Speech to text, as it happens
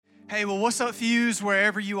Hey, well, what's up, Fuse,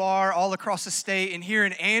 wherever you are, all across the state, and here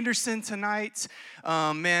in Anderson tonight.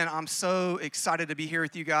 Man, I'm so excited to be here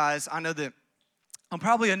with you guys. I know that I'm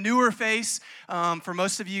probably a newer face for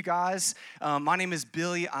most of you guys. My name is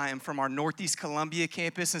Billy. I am from our Northeast Columbia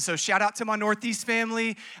campus, and so shout out to my Northeast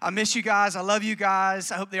family. I miss you guys. I love you guys.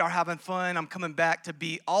 I hope they are having fun. I'm coming back to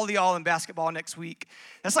beat all of y'all in basketball next week.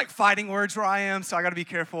 That's like fighting words where I am, so I got to be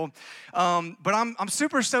careful. But I'm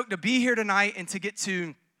super stoked to be here tonight and to get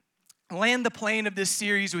to land the plane of this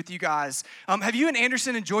series with you guys. Have you and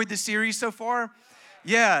Anderson enjoyed this series so far?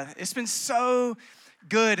 Yeah, it's been so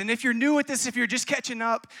good. And if you're new with this, if you're just catching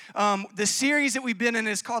up, the series that we've been in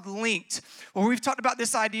is called Linked, where we've talked about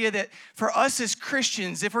this idea that for us as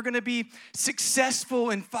Christians, if we're going to be successful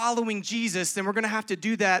in following Jesus, then we're going to have to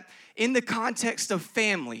do that in the context of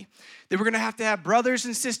family. That we're going to have brothers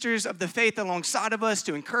and sisters of the faith alongside of us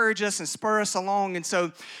to encourage us and spur us along. And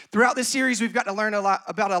so throughout this series, we've got to learn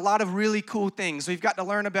about a lot of really cool things. We've got to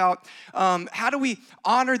learn about how do we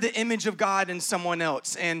honor the image of God in someone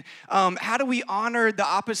else? And how do we honor the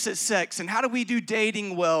opposite sex? And how do we do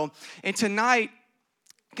dating well? And tonight,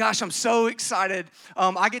 gosh, I'm so excited.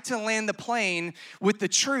 I get to land the plane with the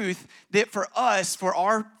truth that for us, for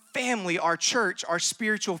our family, our church, our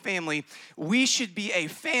spiritual family, we should be a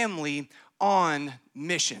family on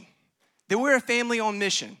mission. That we're a family on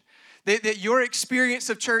mission. That your experience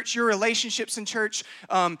of church, your relationships in church,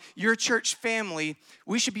 your church family,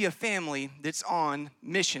 we should be a family that's on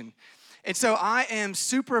mission. And so I am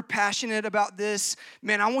super passionate about this.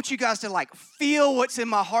 Man, I want you guys to feel what's in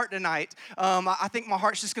my heart tonight. I think my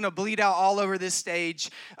heart's just going to bleed out all over this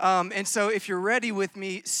stage. And so if you're ready with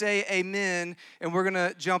me, say amen, and we're going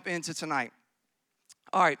to jump into tonight.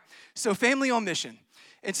 All right, so family on mission.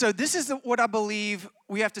 And so this is what I believe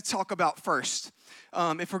we have to talk about first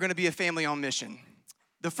if we're going to be a family on mission.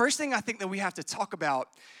 The first thing I think that we have to talk about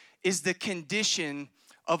is the condition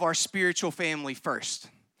of our spiritual family first.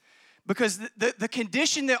 Because the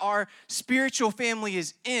condition that our spiritual family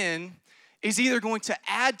is in is either going to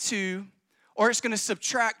add to or it's going to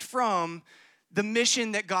subtract from the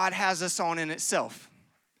mission that God has us on in itself.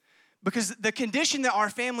 Because the condition that our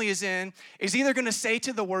family is in is either going to say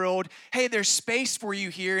to the world, hey, there's space for you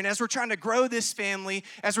here, and as we're trying to grow this family,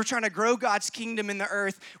 as we're trying to grow God's kingdom in the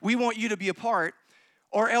earth, we want you to be a part,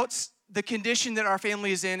 or else the condition that our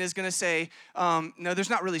family is in is going to say, no, there's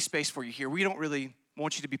not really space for you here. We don't really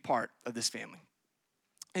want you to be part of this family.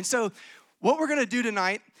 And so what we're going to do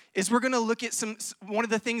tonight is we're going to look at one of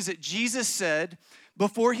the things that Jesus said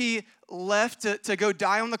before he left to go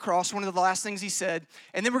die on the cross, one of the last things he said.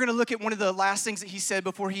 And then we're going to look at one of the last things that he said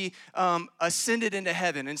before he ascended into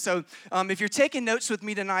heaven. And so if you're taking notes with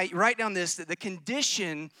me tonight, write down this, that the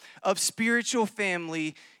condition of spiritual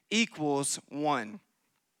family equals one.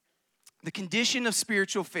 The condition of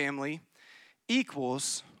spiritual family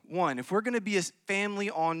equals one. If we're going to be a family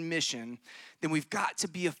on mission, then we've got to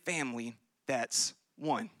be a family that's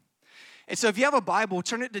one. And so if you have a Bible,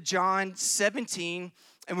 turn it to John 17,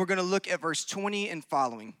 and we're going to look at verse 20 and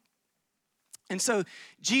following. And so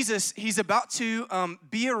Jesus, he's about to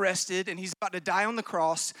be arrested, and he's about to die on the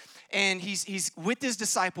cross, and he's with his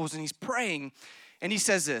disciples, and he's praying, and he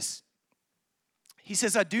says this. He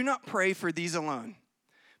says, I do not pray for these alone,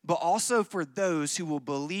 but also for those who will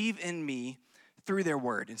believe in me through their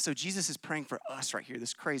word. And so Jesus is praying for us right here. This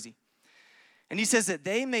is crazy. And he says that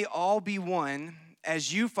they may all be one,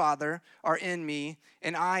 as you, Father, are in me,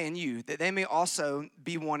 and I in you, that they may also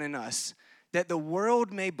be one in us, that the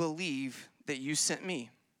world may believe that you sent me.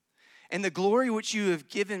 And the glory which you have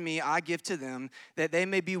given me, I give to them, that they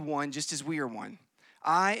may be one just as we are one.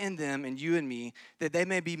 I and them and you and me, that they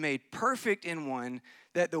may be made perfect in one,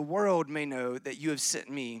 that the world may know that you have sent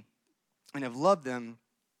me and have loved them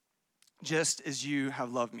just as you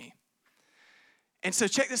have loved me. And so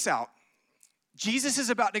check this out. Jesus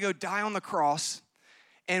is about to go die on the cross,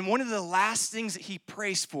 and one of the last things that he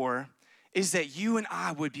prays for is that you and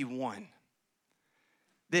I would be one.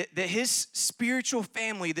 That his spiritual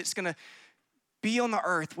family that's going to be on the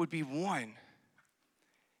earth would be one.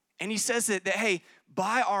 And he says that, hey,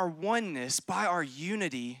 by our oneness, by our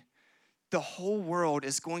unity, the whole world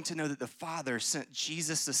is going to know that the Father sent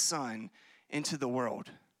Jesus the Son into the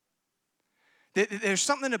world. There's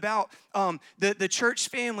something about the church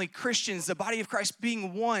family, Christians, the body of Christ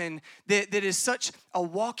being one that is such a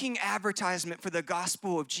walking advertisement for the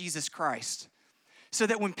gospel of Jesus Christ. So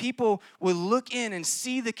that when people would look in and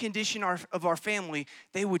see the condition of our family,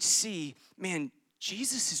 they would see, man,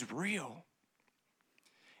 Jesus is real.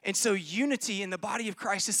 And so unity in the body of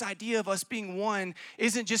Christ, this idea of us being one,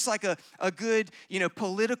 isn't just like a good,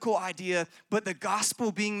 political idea, but the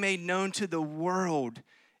gospel being made known to the world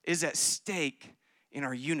is at stake in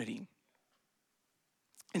our unity.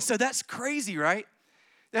 And so that's crazy, right?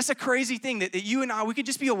 That's a crazy thing that you and I, we could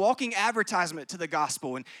just be a walking advertisement to the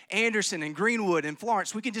gospel. And Anderson and Greenwood and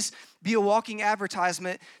Florence, we can just be a walking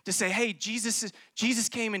advertisement to say, hey, Jesus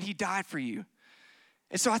came and he died for you.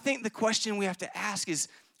 And so I think the question we have to ask is,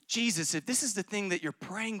 Jesus, if this is the thing that you're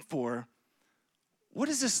praying for, what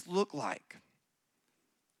does this look like?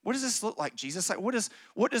 What does this look like, Jesus? Like,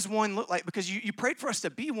 what does one look like? Because you prayed for us to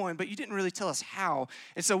be one, but you didn't really tell us how.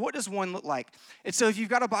 And so what does one look like? And so if you've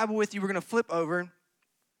got a Bible with you, we're going to flip over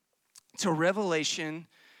to Revelation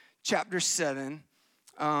chapter 7,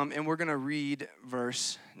 and we're going to read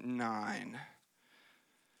verse 9.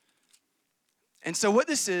 And so what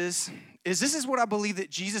this is this is what I believe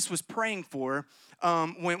that Jesus was praying for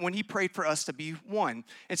when he prayed for us to be one.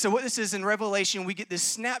 And so what this is, in Revelation, we get this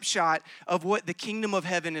snapshot of what the kingdom of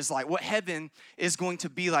heaven is like, what heaven is going to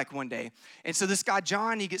be like one day. And so this guy,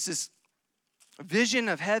 John, he gets this vision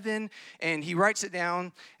of heaven, and he writes it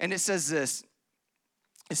down, and it says this.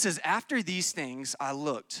 It says, after these things I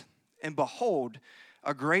looked, and behold,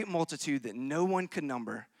 a great multitude that no one could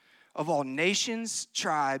number, of all nations,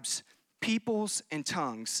 tribes, peoples, and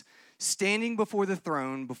tongues, standing before the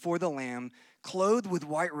throne, before the Lamb, clothed with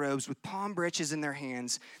white robes, with palm branches in their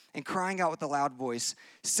hands, and crying out with a loud voice,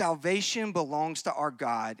 salvation belongs to our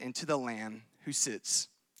God and to the Lamb who sits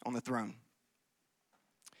on the throne.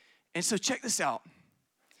 And so check this out.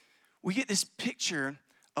 We get this picture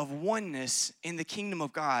of oneness in the kingdom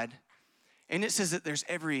of God. And it says that there's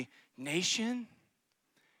every nation,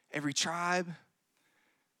 every tribe,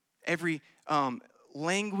 every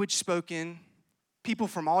language spoken, people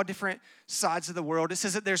from all different sides of the world. It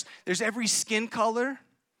says that there's every skin color,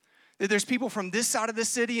 that there's people from this side of the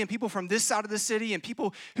city and people from this side of the city and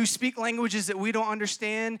people who speak languages that we don't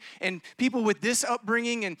understand and people with this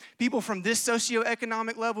upbringing and people from this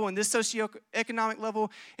socioeconomic level and this socioeconomic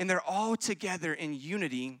level, and they're all together in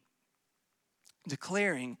unity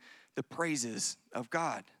declaring the praises of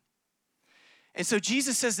God. And so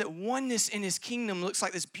Jesus says that oneness in his kingdom looks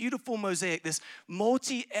like this beautiful mosaic, this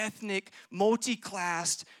multi-ethnic,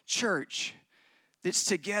 multi-classed church that's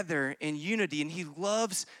together in unity. And he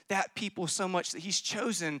loves that people so much that he's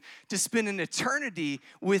chosen to spend an eternity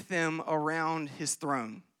with them around his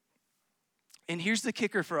throne. And here's the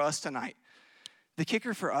kicker for us tonight. The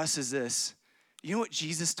kicker for us is this. You know what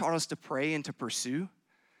Jesus taught us to pray and to pursue?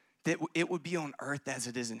 That it would be on earth as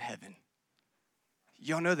it is in heaven.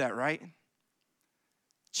 Y'all know that, right?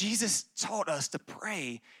 Jesus taught us to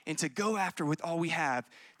pray and to go after with all we have,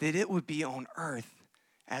 that it would be on earth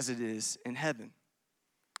as it is in heaven.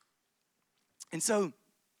 And so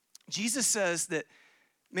Jesus says that,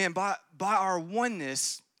 man, by our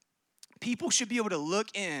oneness, people should be able to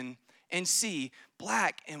look in and see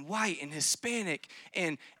black and white and Hispanic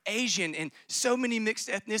and Asian and so many mixed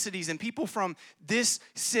ethnicities and people from this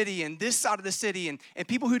city and this side of the city and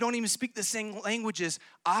people who don't even speak the same languages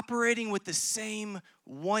operating with the same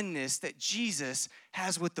oneness that Jesus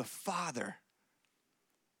has with the Father.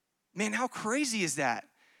 Man, how crazy is that?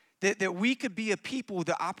 That we could be a people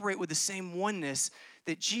that operate with the same oneness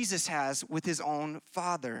that Jesus has with his own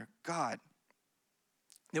Father, God.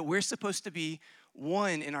 That we're supposed to be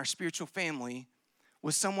one in our spiritual family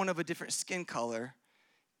with someone of a different skin color,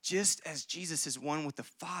 just as Jesus is one with the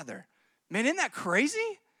Father. Man, isn't that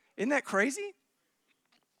crazy? Isn't that crazy?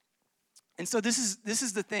 And so this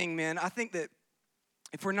is the thing, man. I think that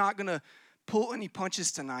if we're not going to pull any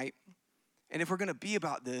punches tonight, and if we're going to be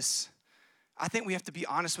about this, I think we have to be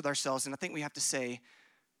honest with ourselves, and I think we have to say,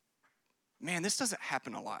 man, this doesn't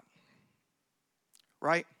happen a lot,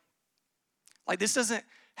 right? Like, this doesn't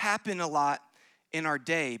happen a lot in our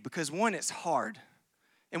day because, one, it's hard.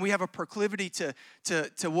 And we have a proclivity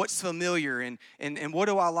to what's familiar and what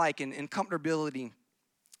do I like and comfortability.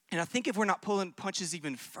 And I think if we're not pulling punches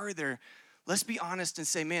even further, let's be honest and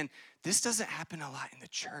say, man, this doesn't happen a lot in the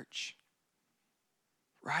church,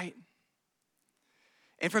 right?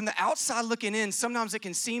 And from the outside looking in, sometimes it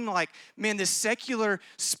can seem like, man, this secular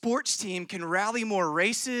sports team can rally more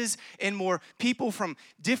races and more people from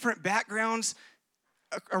different backgrounds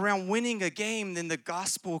around winning a game than the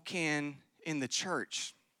gospel can in the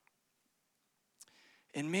church.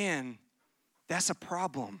 And man, that's a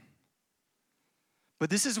problem. But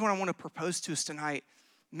this is what I want to propose to us tonight.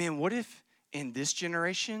 Man, what if in this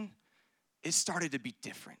generation, it started to be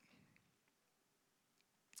different?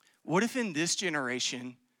 What if in this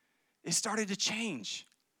generation, it started to change?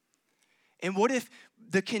 And what if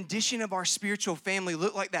the condition of our spiritual family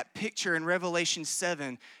looked like that picture in Revelation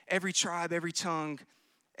 7, every tribe, every tongue,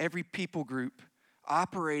 every people group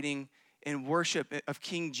operating in worship of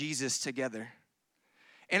King Jesus together?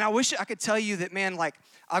 And I wish I could tell you that, man, like,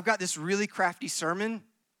 I've got this really crafty sermon,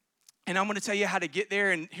 and I'm going to tell you how to get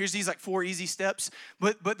there, and here's these, like, 4 easy steps.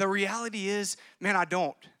 But the reality is, man, I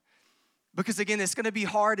don't. Because, again, it's going to be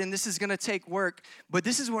hard, and this is going to take work. But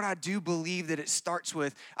this is what I do believe that it starts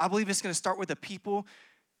with. I believe it's going to start with a people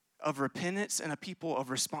of repentance and a people of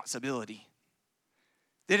responsibility.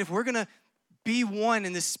 That if we're going to be one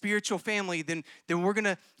in this spiritual family, then we're going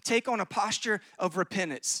to take on a posture of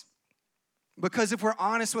repentance. Because if we're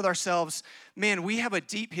honest with ourselves, man, we have a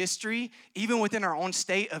deep history, even within our own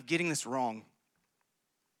state, of getting this wrong.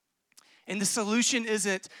 And the solution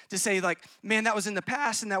isn't to say, like, man, that was in the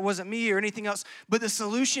past and that wasn't me or anything else. But the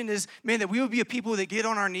solution is, man, that we would be a people that get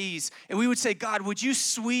on our knees and we would say, God, would you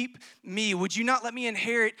sweep me? Would you not let me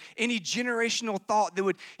inherit any generational thought that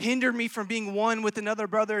would hinder me from being one with another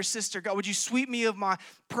brother or sister? God, would you sweep me of my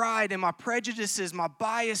pride and my prejudices, my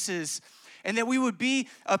biases? And that we would be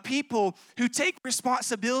a people who take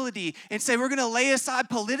responsibility and say, we're going to lay aside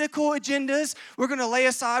political agendas. We're going to lay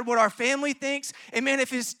aside what our family thinks. And man,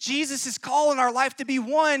 if it's Jesus' call in our life to be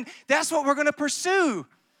one, that's what we're going to pursue.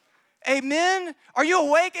 Amen? Are you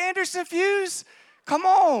awake, Anderson Fuse? Come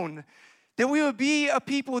on. That we would be a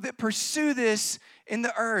people that pursue this in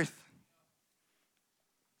the earth.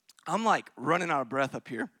 I'm like running out of breath up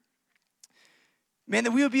here. Man,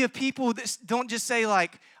 that we would be a people that don't just say,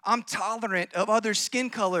 like, I'm tolerant of other skin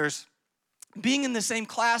colors, being in the same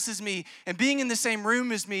class as me and being in the same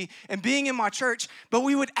room as me and being in my church, but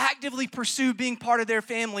we would actively pursue being part of their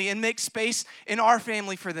family and make space in our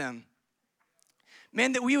family for them.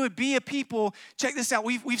 Man, that we would be a people, check this out,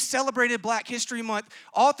 we've celebrated Black History Month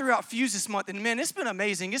all throughout Fuse this month, and man, it's been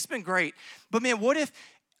amazing, it's been great. But man, what if,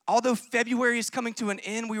 although February is coming to an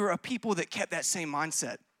end, we were a people that kept that same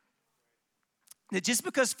mindset? That just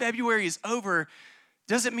because February is over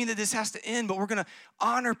doesn't mean that this has to end, but we're going to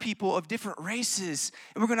honor people of different races,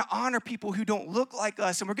 and we're going to honor people who don't look like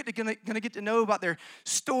us, and we're going to get to know about their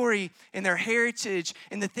story and their heritage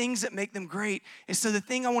and the things that make them great. And so the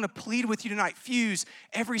thing I want to plead with you tonight, Fuse,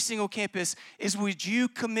 every single campus, is would you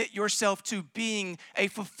commit yourself to being a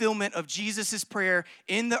fulfillment of Jesus' prayer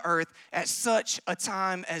in the earth at such a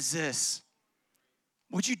time as this?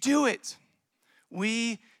 Would you do it?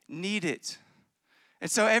 We need it. And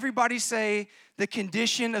so everybody say, the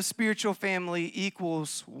condition of spiritual family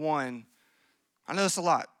equals one. I know it's a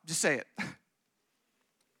lot. Just say it.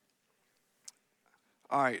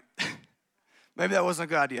 All right. Maybe that wasn't a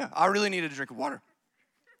good idea. I really needed a drink of water.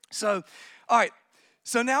 So, all right.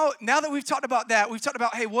 So now that we've talked about that, we've talked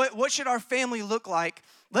about, hey, what should our family look like?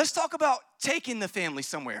 Let's talk about taking the family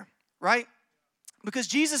somewhere, right? Because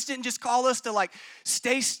Jesus didn't just call us to like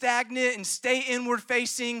stay stagnant and stay inward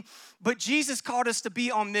facing, but Jesus called us to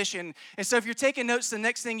be on mission. And so if you're taking notes, the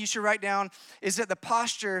next thing you should write down is that the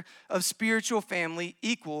posture of spiritual family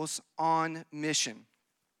equals on mission.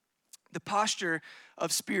 The posture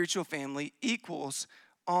of spiritual family equals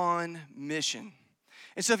on mission.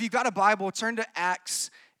 And so if you've got a Bible, turn to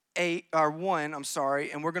Acts 1,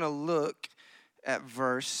 and we're going to look at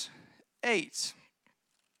verse 8.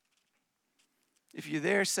 If you're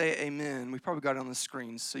there, say amen. We probably got it on the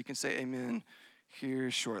screen, so you can say amen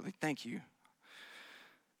here shortly. Thank you.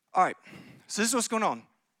 All right, so this is what's going on.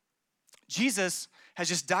 Jesus has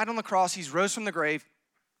just died on the cross. He's rose from the grave,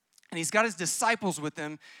 and he's got his disciples with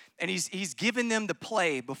him, and he's given them the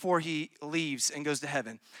play before he leaves and goes to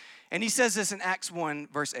heaven. And he says this in Acts 1,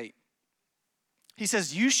 verse 8. He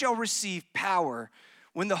says, you shall receive power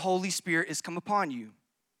when the Holy Spirit is come upon you,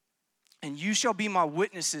 and you shall be my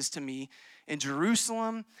witnesses to me in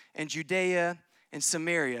Jerusalem and Judea and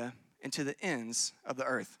Samaria and to the ends of the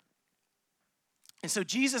earth. And so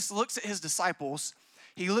Jesus looks at his disciples,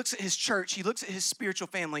 he looks at his church, he looks at his spiritual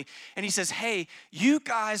family, and he says, hey, you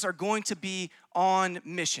guys are going to be on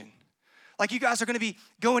mission. Like you guys are going to be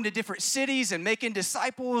going to different cities and making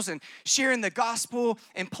disciples and sharing the gospel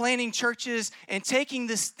and planting churches and taking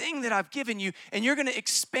this thing that I've given you, and you're going to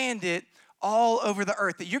expand it all over the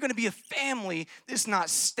earth. That you're going to be a family that's not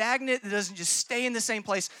stagnant, that doesn't just stay in the same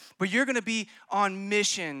place, but you're going to be on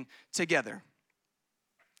mission together.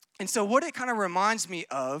 And so what it kind of reminds me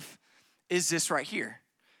of is this right here.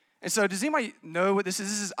 And so does anybody know what this is?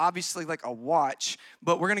 This is obviously like a watch,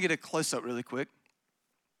 but we're going to get a close-up really quick.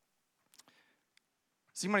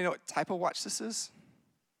 Does anybody know what type of watch this is?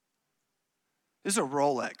 This is a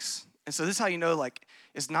Rolex. And so this is how you know, like,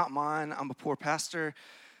 it's not mine. I'm a poor pastor.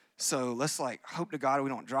 So let's like hope to God we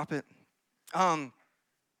don't drop it.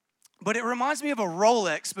 But it reminds me of a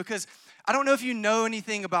Rolex because I don't know if you know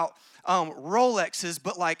anything about Rolexes,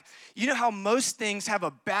 but like, you know how most things have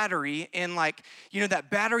a battery, and like, you know, that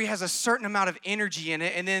battery has a certain amount of energy in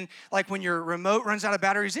it, and then like when your remote runs out of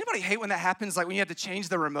batteries, anybody hate when that happens? Like when you have to change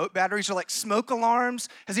the remote batteries, or like smoke alarms.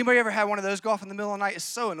 Has anybody ever had one of those go off in the middle of the night? It's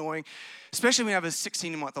so annoying, especially when you have a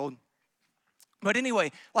 16-month-old. But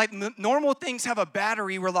anyway, like normal things have a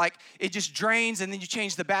battery where like it just drains and then you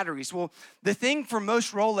change the batteries. Well, the thing for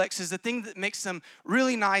most Rolexes, the thing that makes them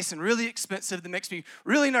really nice and really expensive, that makes me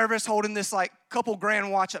really nervous holding this like couple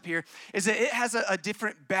grand watch up here, is that it has a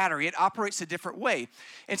different battery. It operates a different way.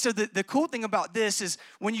 And so the cool thing about this is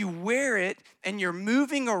when you wear it and you're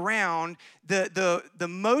moving around, the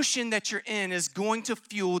motion that you're in is going to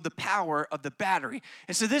fuel the power of the battery.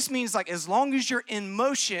 And so this means like as long as you're in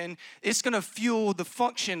motion, it's going to fuel the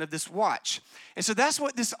function of this watch. And so that's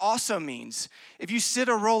what this also means. If you sit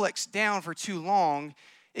a Rolex down for too long,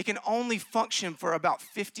 it can only function for about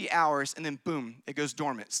 50 hours, and then boom, it goes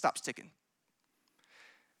dormant, stops ticking.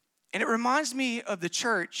 And it reminds me of the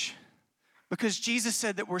church, because Jesus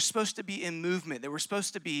said that we're supposed to be in movement, that we're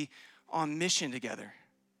supposed to be on mission together.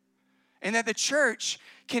 And that the church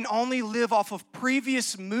can only live off of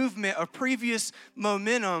previous movement or previous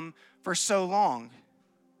momentum for so long.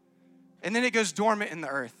 And then it goes dormant in the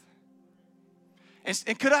earth.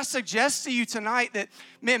 And could I suggest to you tonight that,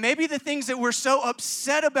 man, maybe the things that we're so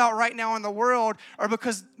upset about right now in the world are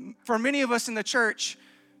because for many of us in the church,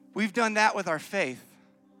 we've done that with our faith.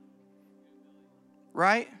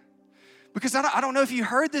 Right? Because I don't know if you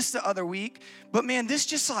heard this the other week, but man, this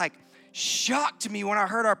just like shocked me when I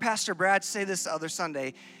heard our pastor Brad say this the other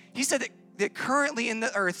Sunday. He said that currently in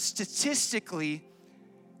the earth, statistically,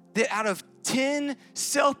 that out of 10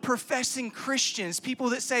 self-professing Christians, people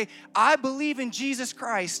that say, I believe in Jesus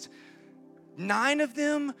Christ, 9 of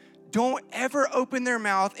them don't ever open their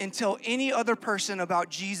mouth and tell any other person about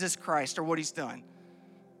Jesus Christ or what he's done.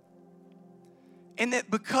 And that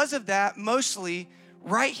because of that, mostly,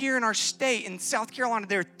 right here in our state, in South Carolina,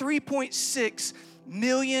 there are 3.6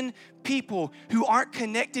 million people who aren't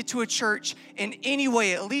connected to a church in any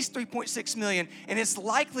way, at least 3.6 million. And it's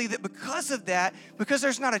likely that because of that, because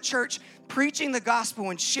there's not a church preaching the gospel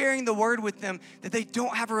and sharing the word with them, that they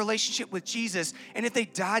don't have a relationship with Jesus. And if they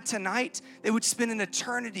died tonight, they would spend an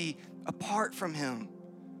eternity apart from him.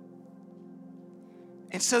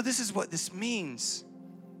 And so this is what this means.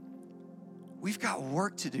 We've got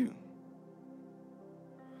work to do.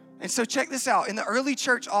 And so check this out. In the early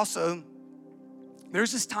church also,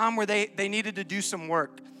 there's this time where they needed to do some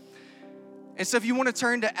work. And so if you want to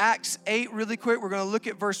turn to Acts 8 really quick, we're going to look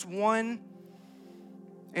at verse 1.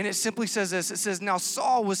 And it simply says this. It says, now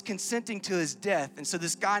Saul was consenting to his death. And so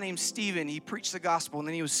this guy named Stephen, he preached the gospel, and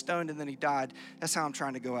then he was stoned, and then he died. That's how I'm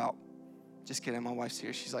trying to go out. Just kidding. My wife's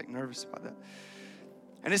here. She's like nervous about that.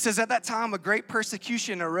 And it says, at that time, a great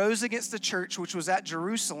persecution arose against the church, which was at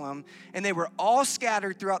Jerusalem, and they were all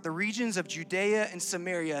scattered throughout the regions of Judea and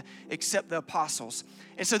Samaria, except the apostles.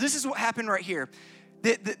 And so this is what happened right here.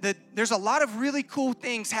 There's a lot of really cool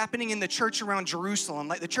things happening in the church around Jerusalem.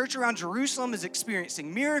 Like the church around Jerusalem is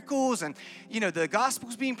experiencing miracles, and, you know, the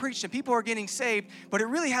gospel's being preached, and people are getting saved, but it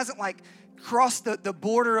really hasn't, like, crossed the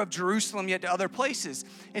border of Jerusalem yet to other places.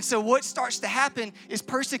 And so what starts to happen is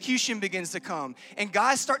persecution begins to come. And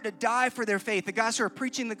guys start to die for their faith. The guys who are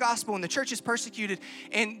preaching the gospel, and the church is persecuted.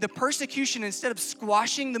 And the persecution, instead of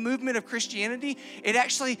squashing the movement of Christianity, it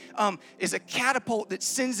actually is a catapult that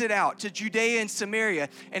sends it out to Judea and Samaria.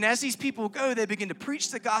 And as these people go, they begin to preach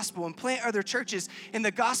the gospel and plant other churches. And the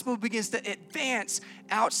gospel begins to advance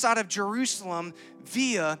outside of Jerusalem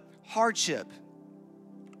via hardship.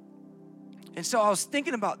 And so I was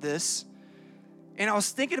thinking about this, and I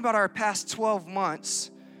was thinking about our past 12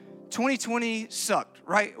 months. 2020 sucked,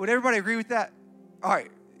 right? Would everybody agree with that? All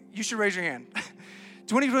right, you should raise your hand.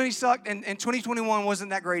 2020 sucked, and 2021 wasn't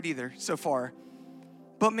that great either so far.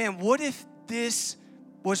 But man, what if this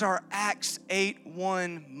was our Acts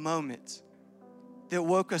 8:1 moment that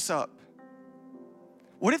woke us up?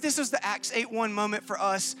 What if this was the Acts 8:1 moment for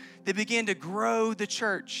us that began to grow the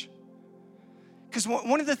church? Because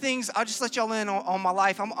one of the things, I'll just let y'all in on my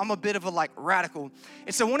life, I'm a bit of a like radical.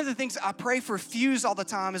 And so one of the things I pray for Fuse all the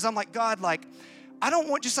time is I'm like, God, like, I don't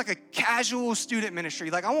want just like a casual student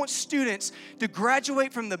ministry. Like I want students to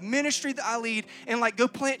graduate from the ministry that I lead and like go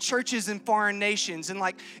plant churches in foreign nations and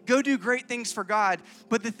like go do great things for God.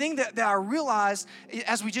 But the thing that I realized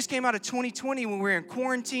as we just came out of 2020 when we were in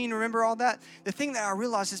quarantine, remember all that? The thing that I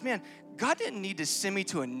realized is, man, God didn't need to send me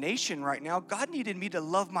to a nation right now. God needed me to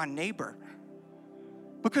love my neighbor.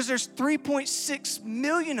 Because there's 3.6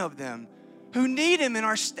 million of them who need him in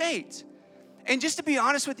our state. And just to be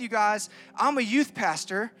honest with you guys, I'm a youth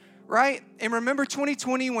pastor, right? And remember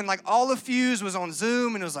 2020 when like all of Fuse was on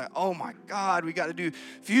Zoom and it was like, oh my God, we got to do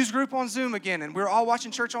Fuse group on Zoom again. And we were all watching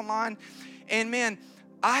church online. And man,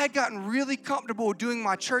 I had gotten really comfortable doing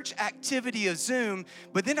my church activity of Zoom,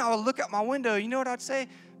 but then I would look out my window, you know what I'd say?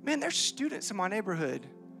 Man, there's students in my neighborhood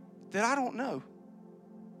that I don't know.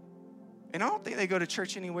 And I don't think they go to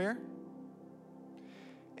church anywhere.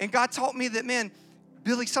 And God taught me that, man,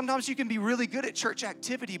 Billy, sometimes you can be really good at church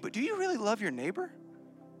activity, but do you really love your neighbor?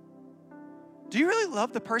 Do you really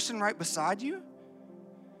love the person right beside you?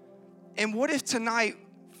 And what if tonight,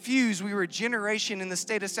 Fuse, we were a generation in the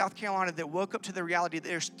state of South Carolina that woke up to the reality that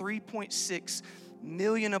there's 3.6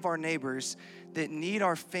 million of our neighbors that need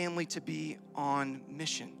our family to be on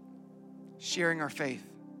mission, sharing our faith.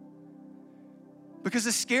 Because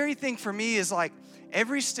the scary thing for me is like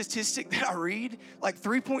every statistic that I read, like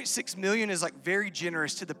 3.6 million is like very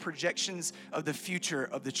generous to the projections of the future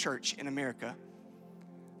of the church in America.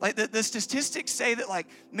 Like the statistics say that like,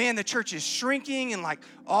 man, the church is shrinking and like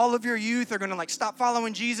all of your youth are gonna like stop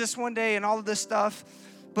following Jesus one day and all of this stuff.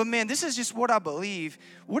 But man, this is just what I believe.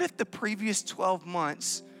 What if the previous 12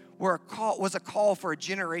 months was a call for a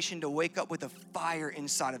generation to wake up with a fire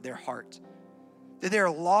inside of their heart? That there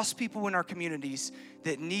are lost people in our communities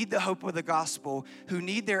that need the hope of the gospel, who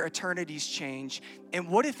need their eternities changed. And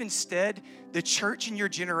what if instead the church in your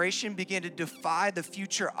generation began to defy the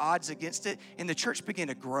future odds against it and the church began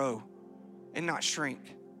to grow and not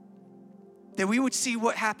shrink? That we would see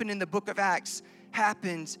what happened in the book of Acts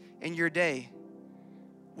happens in your day.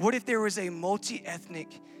 What if there was a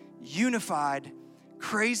multi-ethnic, unified,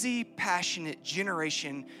 crazy, passionate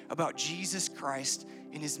generation about Jesus Christ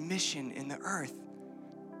and his mission in the earth?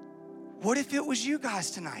 What if it was you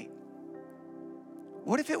guys tonight?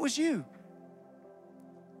 What if it was you?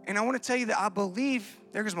 And I want to tell you that I believe,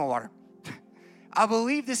 there goes my water. I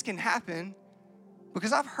believe this can happen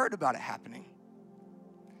because I've heard about it happening.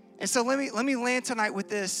 And so let me land tonight with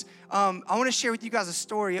this. I want to share with you guys a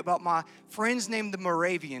story about my friends named the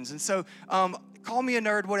Moravians. And so call me a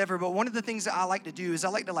nerd, whatever, but one of the things that I like to do is I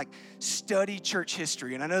like to like study church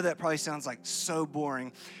history. And I know that probably sounds like so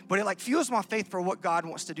boring, but it like fuels my faith for what God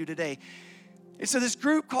wants to do today. And so this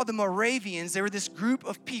group called the Moravians, they were this group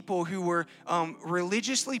of people who were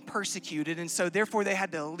religiously persecuted, and so therefore they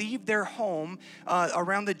had to leave their home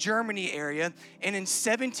around the Germany area. And in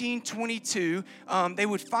 1722, they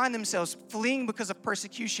would find themselves fleeing because of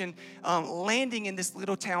persecution, landing in this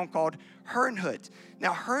little town called Herrnhut.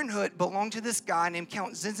 Now, Herrnhut belonged to this guy named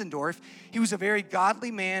Count Zinzendorf. He was a very godly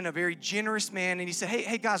man, a very generous man, and he said,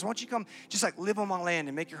 hey guys, why don't you come just like live on my land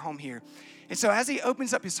and make your home here? And so as he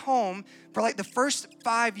opens up his home, for like the first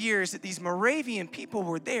 5 years that these Moravian people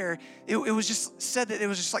were there, it was just said that it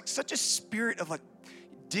was just like such a spirit of like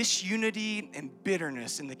disunity and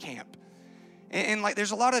bitterness in the camp. And like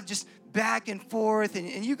there's a lot of just back and forth,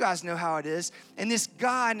 and you guys know how it is. And this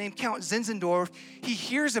guy named Count Zinzendorf, he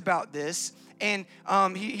hears about this, and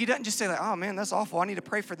he doesn't just say like, oh man, that's awful, I need to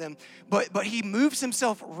pray for them. But he moves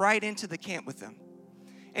himself right into the camp with them.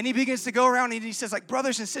 And he begins to go around and he says, like,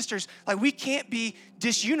 brothers and sisters, like, we can't be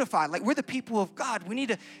disunified. Like, we're the people of God. We need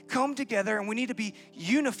to come together and we need to be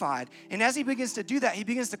unified. And as he begins to do that, he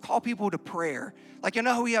begins to call people to prayer. Like, you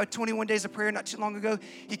know how we had 21 days of prayer not too long ago?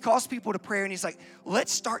 He calls people to prayer and he's like,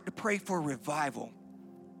 let's start to pray for revival.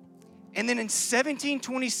 And then in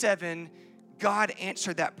 1727, God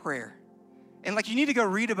answered that prayer. And like, you need to go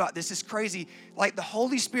read about this. It's crazy. Like, the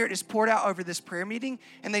Holy Spirit is poured out over this prayer meeting.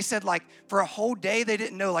 And they said, like, for a whole day, they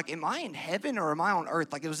didn't know, like, am I in heaven or am I on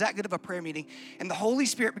earth? Like, it was that good of a prayer meeting. And the Holy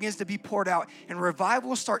Spirit begins to be poured out. And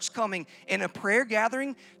revival starts coming. And a prayer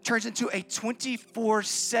gathering turns into a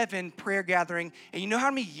 24/7 prayer gathering. And you know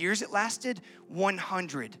how many years it lasted?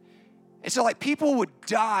 100. And so, like, people would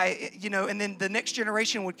die, you know, and then the next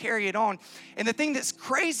generation would carry it on. And the thing that's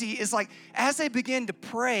crazy is, like, as they begin to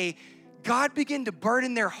pray, God began to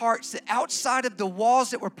burden their hearts that outside of the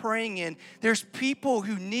walls that we're praying in, there's people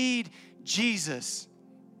who need Jesus.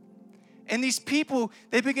 And these people,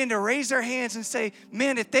 they begin to raise their hands and say,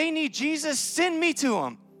 man, if they need Jesus, send me to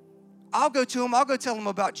them. I'll go to them. I'll go tell them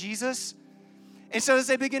about Jesus. And so as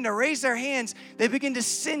they begin to raise their hands, they begin to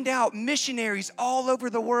send out missionaries all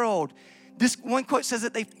over the world. This one quote says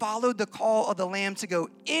that they followed the call of the Lamb to go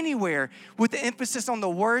anywhere, with the emphasis on the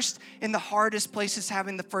worst and the hardest places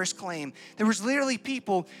having the first claim. There was literally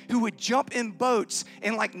people who would jump in boats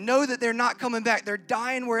and like know that they're not coming back. They're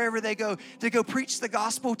dying wherever they go to go preach the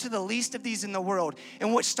gospel to the least of these in the world.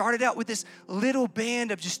 And what started out with this little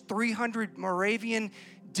band of just 300 Moravian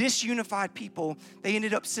disunified people, they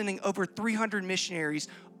ended up sending over 300 missionaries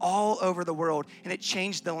all over the world, and it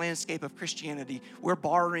changed the landscape of Christianity. We're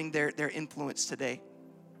borrowing their influence today.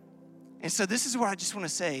 And so this is what I just want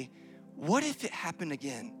to say. What if it happened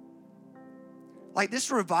again? Like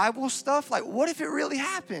this revival stuff, like what if it really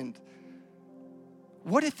happened?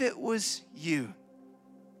 What if it was you?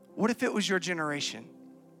 What if it was your generation?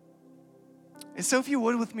 And so if you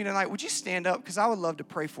would with me tonight, would you stand up? Because I would love to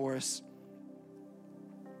pray for us.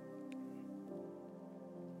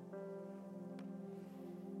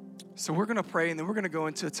 So we're going to pray, and then we're going to go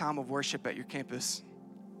into a time of worship at your campus.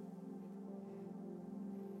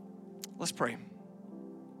 Let's pray.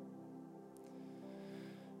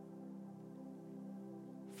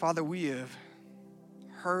 Father, we have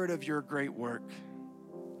heard of your great work.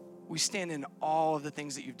 We stand in awe of the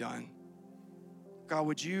things that you've done. God,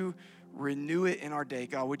 would you renew it in our day?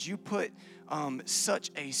 God, would you put such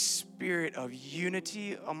a spirit of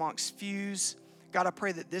unity amongst Fuse? God, I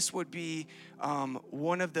pray that this would be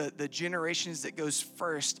one of the generations that goes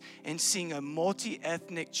first in seeing a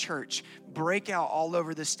multi-ethnic church break out all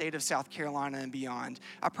over the state of South Carolina and beyond.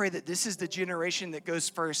 I pray that this is the generation that goes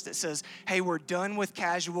first that says, hey, we're done with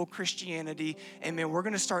casual Christianity, and man, we're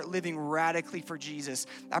going to start living radically for Jesus.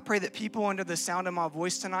 I pray that people under the sound of my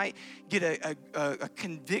voice tonight get a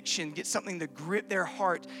conviction, get something to grip their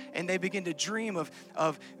heart, and they begin to dream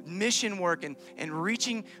of mission work and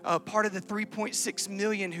reaching part of the 3.6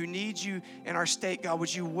 million who need you in our state. God,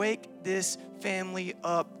 would you wake this family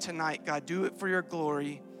up tonight? God, do it for your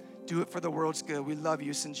glory. Do it for the world's good. We love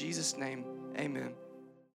you. It's in Jesus' name. Amen.